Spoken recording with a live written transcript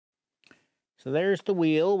So there's the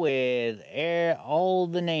wheel with all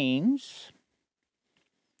the names,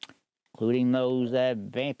 including those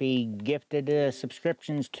that Vampy gifted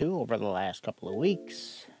subscriptions to over the last couple of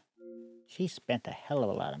weeks. She spent a hell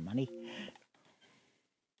of a lot of money.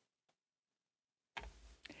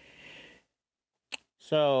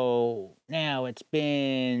 So now it's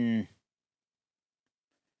been,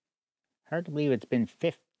 hard to believe it's been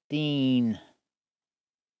 15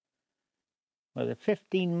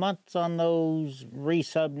 months on those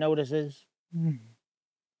resub notices?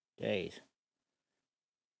 Jeez.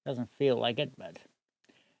 Doesn't feel like it, but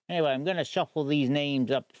anyway, I'm going to shuffle these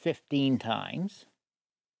names up 15 times.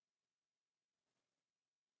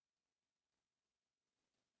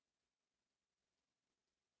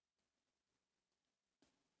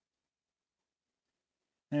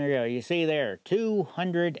 There you go. You see there,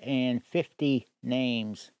 250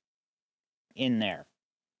 names in there.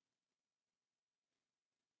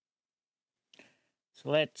 So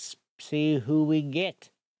let's see who we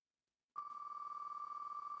get.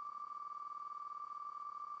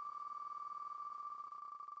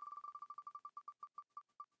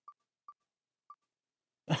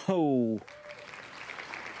 Oh,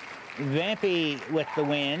 Vampy with the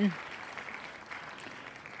win.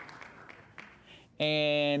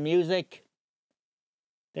 And music,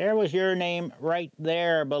 there was your name right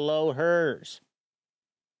there below hers.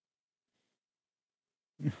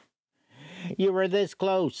 You were this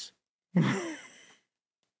close.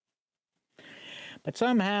 But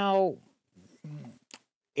somehow,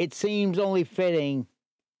 it seems only fitting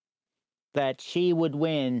that she would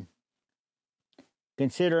win,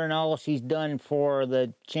 considering all she's done for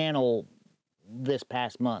the channel this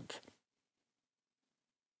past month.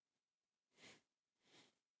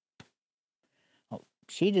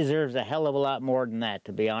 She deserves a hell of a lot more than that,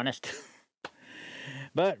 to be honest.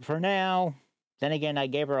 But for now, then again, I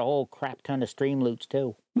gave her a whole crap ton of stream loots,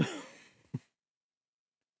 too.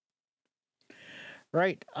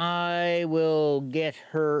 Right, I will get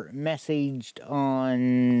her messaged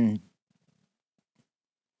on...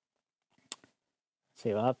 Let's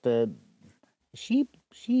see, I'll have to... Is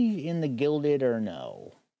she in the Gilded or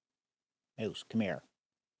no? Moose, come here.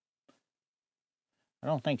 I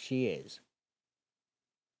don't think she is.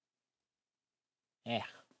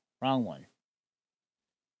 Wrong one.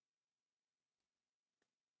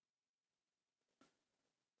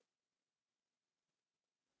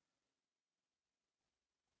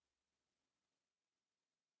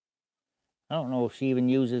 I don't know if she even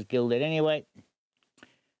uses Gilded. Anyway,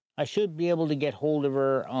 I should be able to get hold of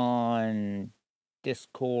her on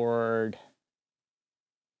Discord.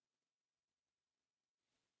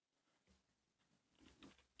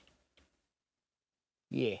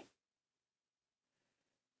 Yeah.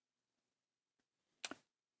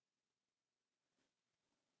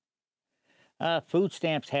 Food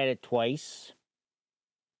Stamps had it twice.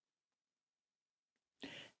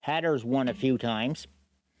 Hatter's won a few times.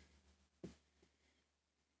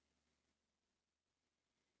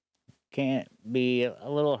 Can't be a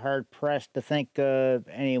little hard-pressed to think of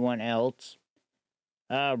anyone else.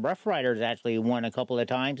 Rough Rider's actually won a couple of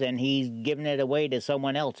times, and he's given it away to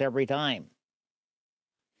someone else every time.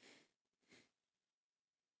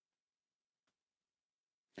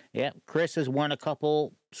 Yep, Chris has won a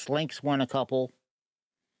couple. Slink's won a couple.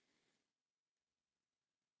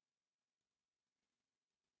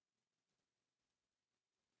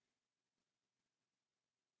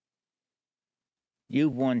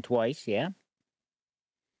 You've won twice, yeah.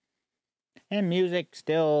 And Music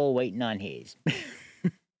still waiting on his.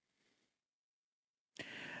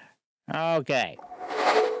 Okay.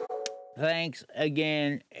 Thanks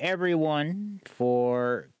again, everyone,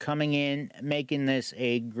 for coming in, making this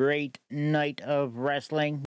a great night of wrestling.